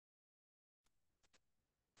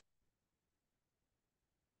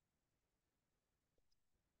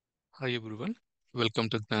Hi everyone, welcome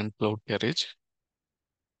to Grand Cloud Garage.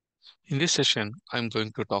 In this session, I'm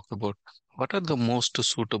going to talk about what are the most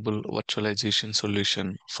suitable virtualization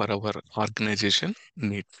solution for our organization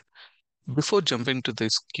needs. Before jumping to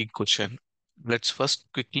this key question, let's first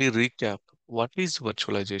quickly recap what is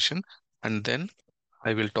virtualization and then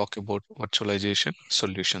I will talk about virtualization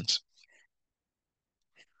solutions.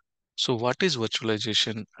 So what is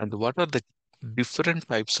virtualization and what are the different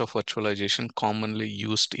types of virtualization commonly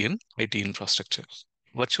used in IT infrastructure?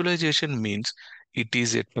 Virtualization means it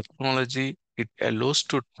is a technology, it allows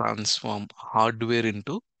to transform hardware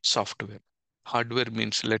into software. Hardware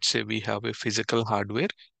means, let's say we have a physical hardware.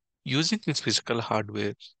 Using this physical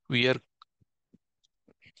hardware, we are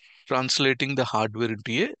translating the hardware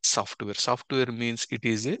into a software. Software means it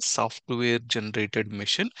is a software generated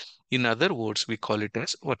machine. In other words, we call it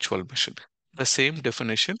as virtual machine. The same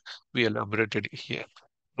definition we elaborated here.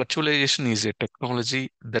 Virtualization is a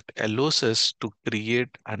technology that allows us to create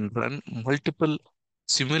and run multiple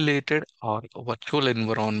simulated or virtual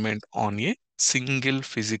environment on a single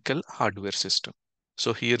physical hardware system.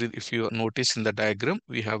 So here, if you notice in the diagram,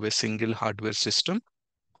 we have a single hardware system.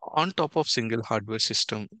 On top of single hardware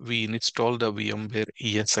system, we install the VMware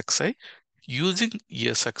ESXi. Using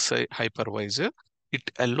ESXi hypervisor,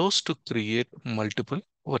 it allows to create multiple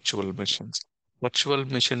virtual machines. Virtual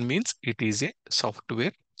machine means it is a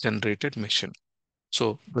software generated machine.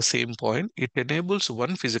 So the same point, it enables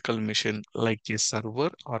one physical machine like a server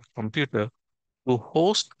or computer to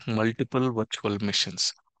host multiple virtual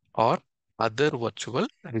machines or other virtual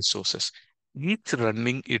resources, each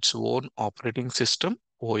running its own operating system,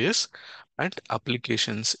 OS, and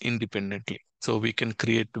applications independently. So we can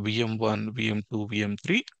create VM1, VM2,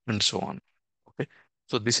 VM3, and so on. Okay.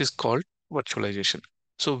 So this is called virtualization.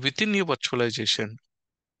 So within a virtualization,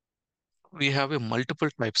 we have a multiple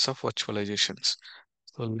types of virtualizations.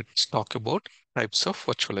 So let's talk about types of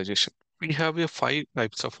virtualization. We have a 5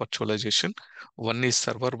 types of virtualization. One is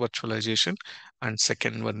server virtualization, and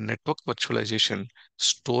second one network virtualization,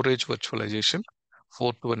 storage virtualization.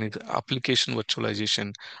 Fourth one is application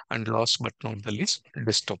virtualization, and last but not the least,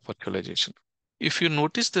 desktop virtualization. If you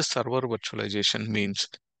notice, the server virtualization means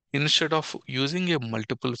instead of using a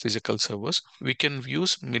multiple physical servers, we can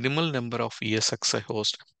use minimal number of ESXi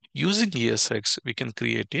hosts. Using ESX, we can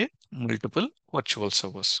create a multiple virtual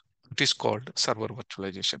servers. It is called server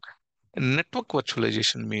virtualization. Network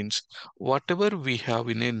virtualization means whatever we have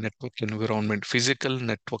in a network environment, physical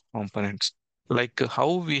network components, like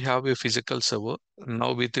how we have a physical server,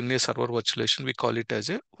 now within a server virtualization, we call it as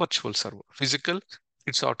a virtual server. Physical,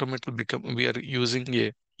 it's automatically become, we are using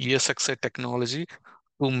a ESXi technology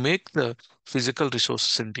to make the physical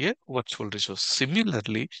resources into a virtual resource.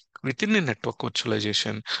 Similarly, within a network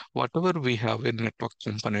virtualization, whatever we have in network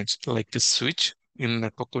components like a switch, in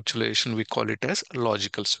network virtualization, we call it as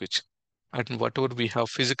logical switch. And whatever we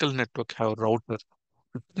have physical network have router.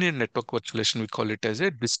 In a network virtualization, we call it as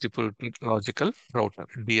a distributed logical router,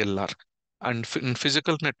 DLR. And in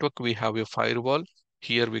physical network, we have a firewall.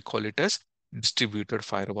 Here we call it as distributed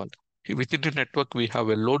firewall. Within a network, we have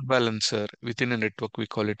a load balancer. Within a network, we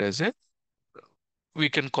can call it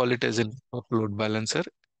as a network load balancer.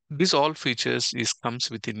 These all features is comes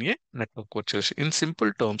within a network virtualization. In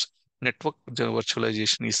simple terms, network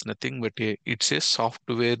virtualization is nothing but it's a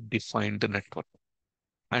software defined network.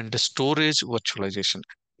 And the storage virtualization.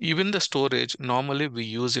 Even the storage, normally we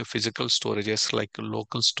use a physical storage as like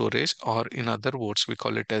local storage, or in other words, we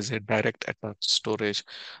call it as a direct attached storage,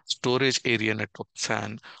 storage area network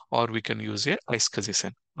SAN, or we can use a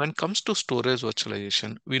iSCSI. When it comes to storage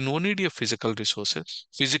virtualization, we no need a physical resources,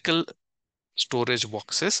 physical storage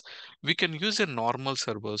boxes. We can use a normal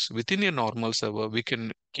servers. Within a normal server, we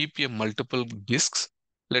can keep a multiple disks.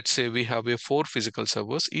 Let's say we have a 4 physical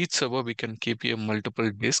servers. Each server we can keep a multiple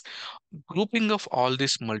disk. Grouping of all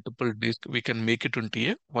these multiple disks, we can make it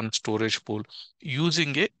into a one storage pool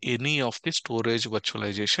using any of the storage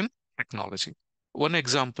virtualization technology. One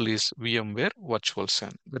example is VMware Virtual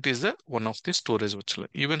SAN. That is the one of the storage virtualization.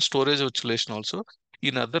 Even storage virtualization also,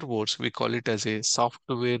 in other words, we call it as a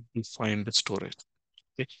software defined storage.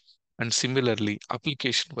 Okay. And similarly,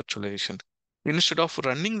 application virtualization. Instead of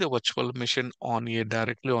running the virtual machine on a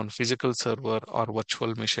directly on physical server or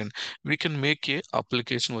virtual machine, we can make a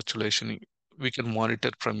application virtualization. We can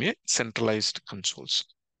monitor from a centralized consoles.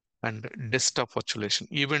 And desktop virtualization.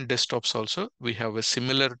 Even desktops also, we have a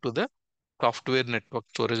similar to the software network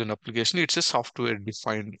storage and application. It's a software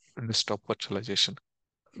defined desktop virtualization.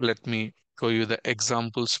 Let me show you the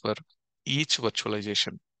examples for each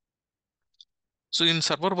virtualization. So in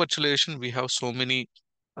server virtualization, we have so many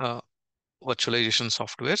uh, virtualization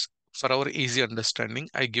softwares. for our easy understanding,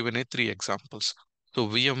 I given a three examples. So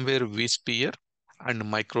VMware vSphere and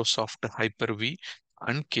Microsoft Hyper-V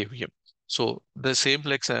and KVM. So the same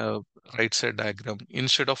like right side diagram.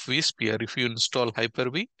 Instead of vSphere, if you install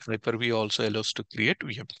Hyper-V, Hyper-V also allows to create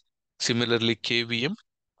VM. Similarly, KVM,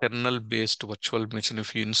 kernel-based virtual machine,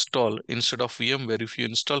 if you install instead of VMware, if you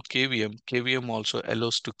install KVM, KVM also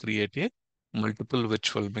allows to create a multiple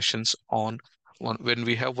virtual machines on one. When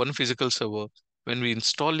we have one physical server, when we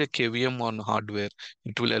install a KVM on hardware,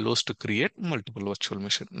 it will allow us to create multiple virtual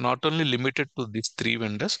machine. Not only limited to these three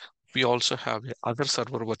vendors, we also have other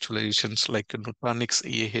server virtualizations like Nutanix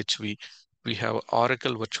AHV. We have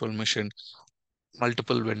Oracle virtual machine.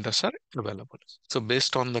 Multiple vendors are available. So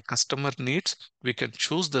based on the customer needs, we can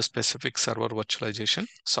choose the specific server virtualization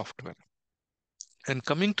software. And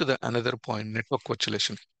coming to the another point, network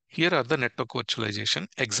virtualization. Here are the network virtualization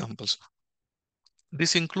examples.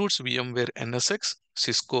 This includes VMware NSX,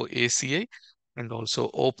 Cisco ACI, and also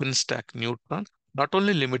OpenStack Neutron. Not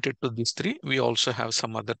only limited to these three, we also have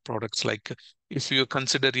some other products like if you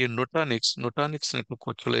consider a Nutanix network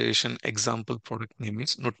virtualization example product name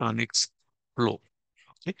is Nutanix Flow.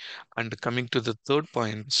 Okay. And coming to the third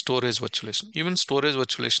point, storage virtualization. Even storage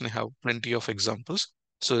virtualization have plenty of examples.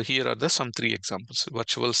 So here are the some three examples.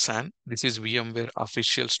 Virtual SAN. This is VMware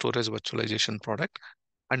official storage virtualization product.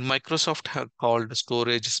 And Microsoft have called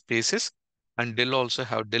storage spaces. And Dell also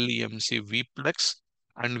have Dell EMC vPlex.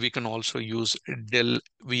 And we can also use Dell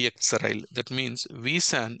VxRail. That means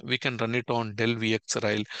vSAN, we can run it on Dell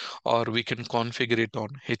VxRail, or we can configure it on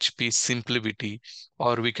HP SimpliVity,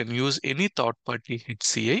 or we can use any third-party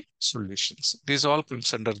HCI solutions. This all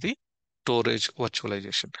comes under the storage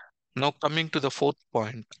virtualization. Now coming to the fourth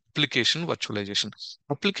point, application virtualization.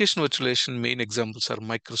 Application virtualization main examples are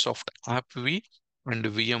Microsoft AppV and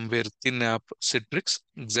VMware ThinApp Citrix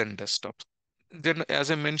Xen Desktop. Then,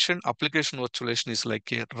 as I mentioned, application virtualization is like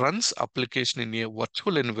a runs application in a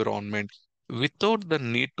virtual environment without the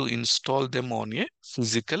need to install them on a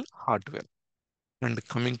physical hardware. And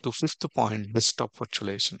coming to fifth point, desktop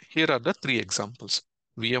virtualization. Here are the three examples.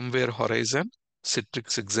 VMware Horizon,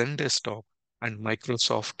 Citrix Xen Desktop, and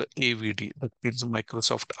Microsoft AVD. That means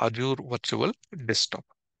Microsoft Azure Virtual Desktop.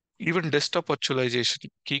 Even desktop virtualization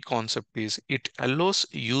key concept is it allows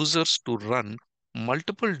users to run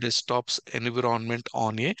multiple desktops environment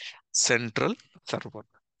on a central server.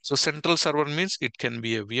 So central server means it can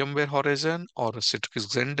be a VMware Horizon or a Citrix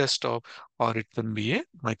Xen Desktop, or it can be a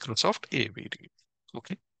Microsoft AVD.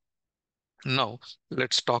 Okay. Now,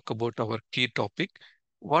 let's talk about our key topic.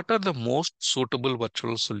 What are the most suitable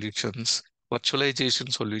virtualization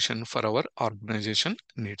solution for our organization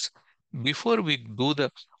needs? Before we do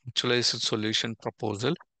the virtualization solution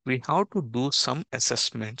proposal, we have to do some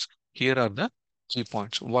assessments. Here are the key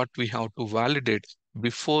points. What we have to validate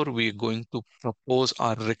before we are going to propose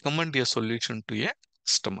or recommend a solution to a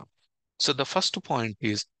customer. So the first point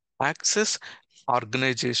is access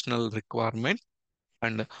organizational requirement.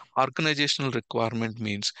 And organizational requirement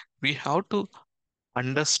means we have to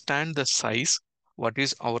understand the size. What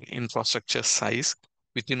is our infrastructure size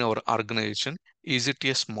within our organization? Is it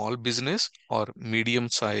a small business or medium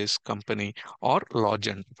size company or large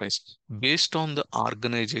enterprise? Based on the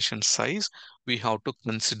organization size, we have to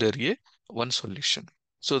consider a one solution.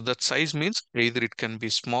 So that size means either it can be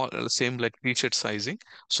small, same like t-shirt sizing.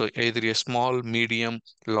 So either a small, medium,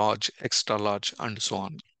 large, extra large, and so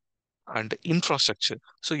on. And infrastructure.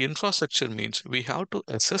 So infrastructure means we have to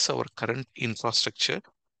assess our current infrastructure.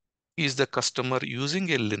 Is the customer using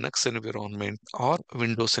a Linux environment or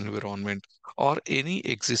Windows environment or any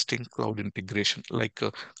existing cloud integration? Like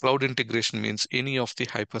cloud integration means any of the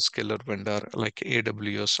hyperscaler vendor like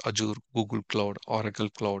AWS, Azure, Google Cloud, Oracle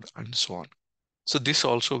Cloud, and so on. So this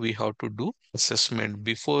also we have to do assessment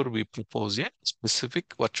before we propose a specific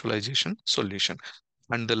virtualization solution.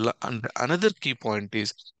 And another key point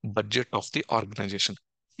is budget of the organization.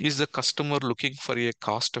 Is the customer looking for a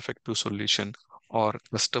cost-effective solution, or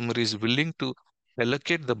customer is willing to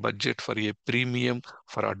allocate the budget for a premium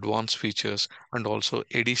for advanced features and also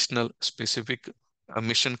additional specific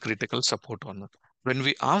mission critical support on it? When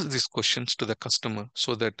we ask these questions to the customer,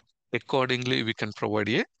 so that accordingly we can provide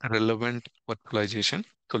a relevant virtualization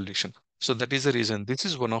solution. So that is the reason this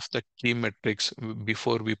is one of the key metrics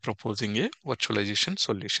before we proposing a virtualization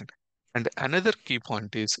solution. And another key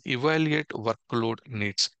point is evaluate workload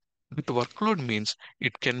needs. With workload means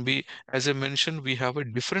it can be, as I mentioned, we have a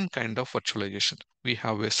different kind of virtualization. We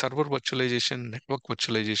have a server virtualization, network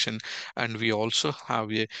virtualization, and we also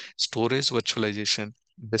have a storage virtualization,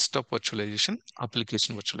 desktop virtualization,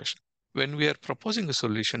 application virtualization. When we are proposing a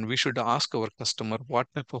solution, we should ask our customer what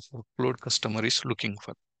type of workload customer is looking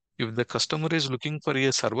for. If the customer is looking for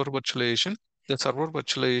a server virtualization, the server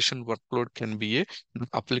virtualization workload can be the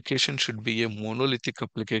application should be a monolithic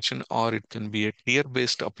application, or it can be a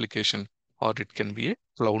tier-based application, or it can be a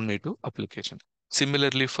cloud-native application.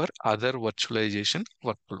 Similarly, for other virtualization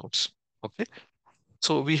workloads. Okay.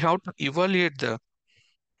 So we have to evaluate the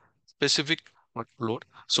specific workload.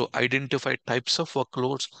 So identify types of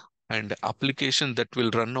workloads and application that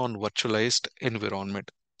will run on virtualized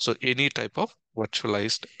environment. So any type of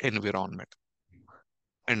virtualized environment.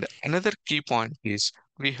 And another key point is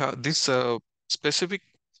we have this specific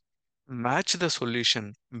match the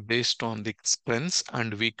solution based on the strengths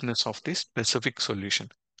and weakness of the specific solution.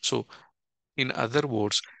 So in other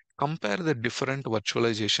words, compare the different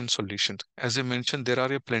virtualization solutions. As I mentioned, there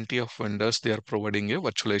are a plenty of vendors. They are providing a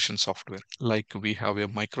virtualization software. Like we have a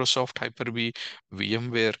Microsoft Hyper-V,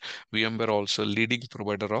 VMware. VMware also leading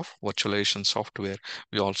provider of virtualization software.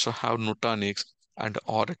 We also have Nutanix and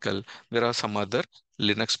Oracle. There are some other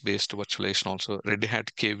Linux-based virtualization also. Red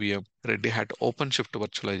Hat KVM, Red Hat OpenShift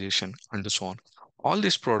virtualization, and so on. All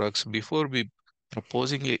these products, before we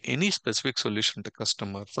proposing any specific solution to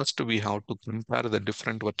customer, first we have to compare the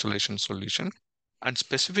different virtualization solution and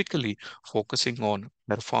specifically focusing on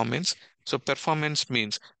performance. So performance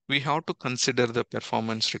means we have to consider the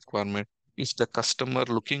performance requirement. If the customer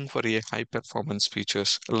looking for a high performance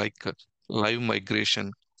features like live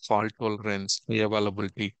migration, fault tolerance, high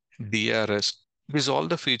availability, DRS, these all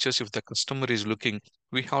the features if the customer is looking,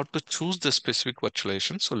 we have to choose the specific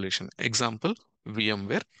virtualization solution. Example,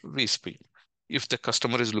 VMware vSphere if the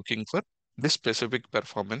customer is looking for this specific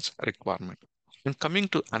performance requirement. And coming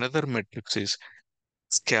to another metrics is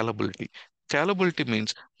scalability. Scalability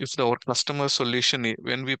means if our customer solution,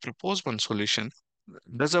 when we propose one solution,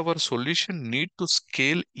 does our solution need to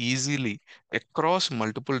scale easily across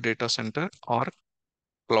multiple data center or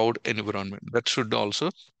cloud environment? That should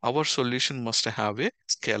also, our solution must have a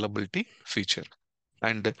scalability feature.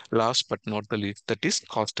 And last but not the least, that is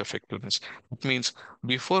cost effectiveness. It means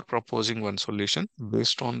before proposing one solution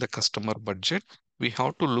based on the customer budget, we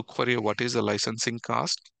have to look for a what is the licensing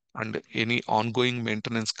cost and any ongoing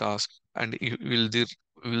maintenance cost, and will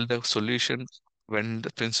the solution when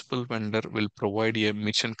the principal vendor will provide a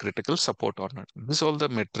mission critical support or not. These all the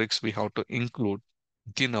metrics we have to include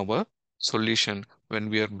in our solution when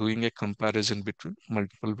we are doing a comparison between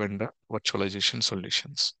multiple vendor virtualization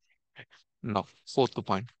solutions. Now, fourth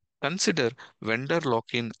point, consider vendor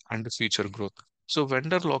lock-in and feature growth. So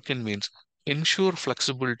vendor lock-in means ensure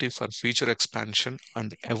flexibility for feature expansion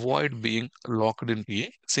and avoid being locked into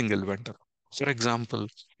a single vendor. For example,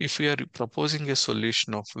 if we are proposing a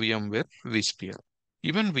solution of VMware vSphere,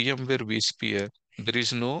 even VMware vSphere, there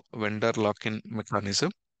is no vendor lock-in mechanism.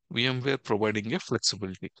 VMware providing a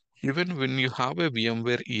flexibility. Even when you have a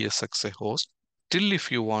VMware ESXi host, still,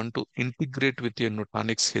 if you want to integrate with your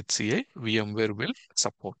Nutanix HCI, VMware will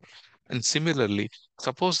support. And similarly,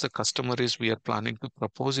 suppose the customer is we are planning to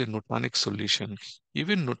propose a Nutanix solution,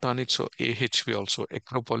 even Nutanix or AHV also,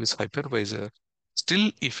 Acropolis hypervisor.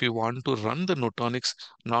 Still, if you want to run the Nutanix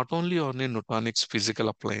not only on a Nutanix physical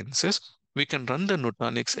appliances, we can run the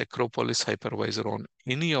Nutanix Acropolis hypervisor on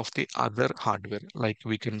any of the other hardware. Like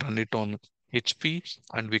we can run it on HP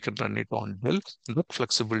and we can run it on Dell. That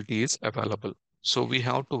flexibility is available. So we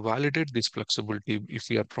have to validate this flexibility if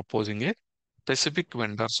we are proposing a specific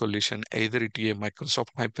vendor solution, either it is a Microsoft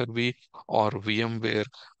Hyper-V or VMware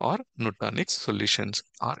or Nutanix solutions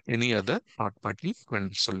or any other third-party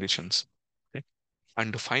vendor solutions. Okay.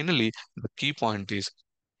 And finally, the key point is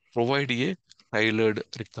provide a tailored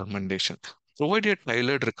recommendation. Provide a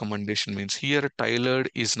tailored recommendation means here tailored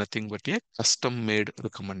is nothing but a custom made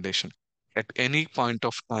recommendation. At any point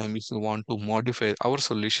of time, if you want to modify, our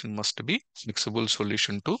solution must be flexible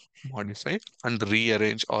solution to modify and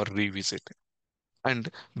rearrange or revisit. And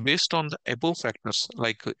based on the above factors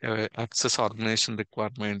like access organization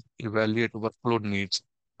requirement, evaluate workload needs,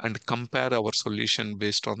 and compare our solution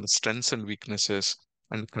based on the strengths and weaknesses,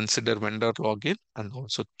 and consider vendor login, and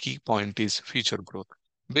also key point is feature growth.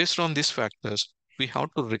 Based on these factors, we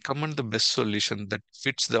have to recommend the best solution that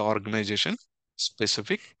fits the organization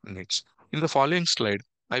specific needs. In the following slide,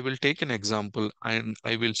 I will take an example and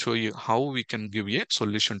I will show you how we can give a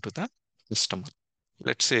solution to the customer.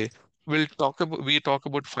 Let's say we talk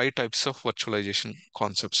about five types of virtualization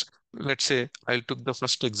concepts. Let's say I'll took the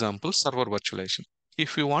first example, server virtualization.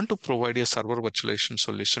 If we want to provide a server virtualization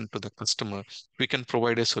solution to the customer, we can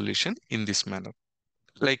provide a solution in this manner.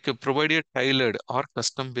 Like provide a tailored or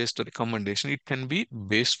custom based recommendation. It can be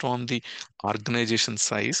based on the organization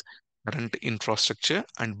size, current infrastructure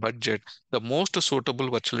and budget. The most suitable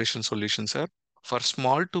virtualization solutions are For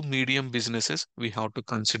small to medium businesses, we have to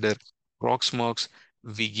consider Proxmox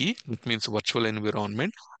VE, which means virtual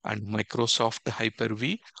environment, and Microsoft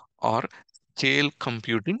Hyper-V or Scale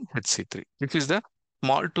Computing HC3. This is the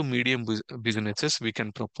small to medium businesses we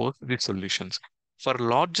can propose these solutions. For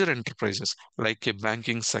larger enterprises like a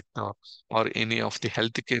banking sector or any of the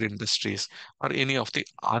healthcare industries or any of the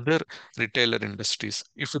other retailer industries,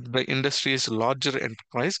 if the industry is larger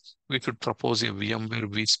enterprise, we could propose a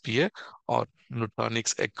VMware vSphere or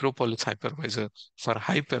Nutanix Acropolis hypervisor for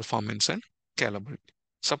high performance and scalability.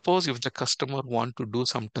 Suppose if the customer want to do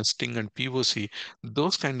some testing and POC,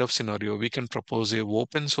 those kind of scenario, we can propose a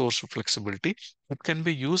open source flexibility that can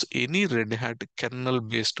be used any Red Hat kernel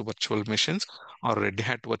based virtual machines or Red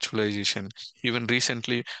Hat virtualization. Even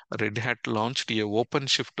recently, Red Hat launched a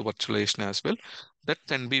OpenShift virtualization as well. That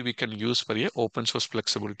can be we can use for a open source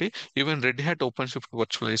flexibility. Even Red Hat OpenShift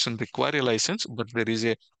virtualization require a license, but there is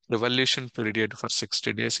a evaluation period for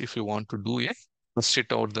 60 days if you want to do a test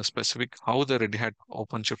it out the specific how the Red Hat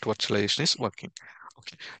OpenShift virtualization is working.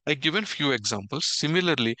 Okay, I given few examples.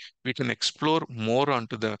 Similarly, we can explore more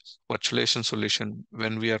onto the virtualization solution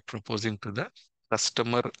when we are proposing to the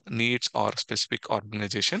customer needs or specific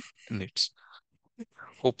organization needs.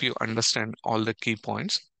 Hope you understand all the key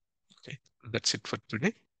points. Okay, that's it for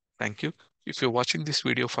today. Thank you. If you're watching this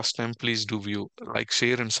video first time, please do view, like,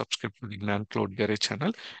 share, and subscribe to the Gnan Cloud Garage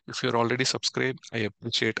channel. If you're already subscribed, I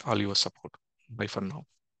appreciate all your support. Bye for now.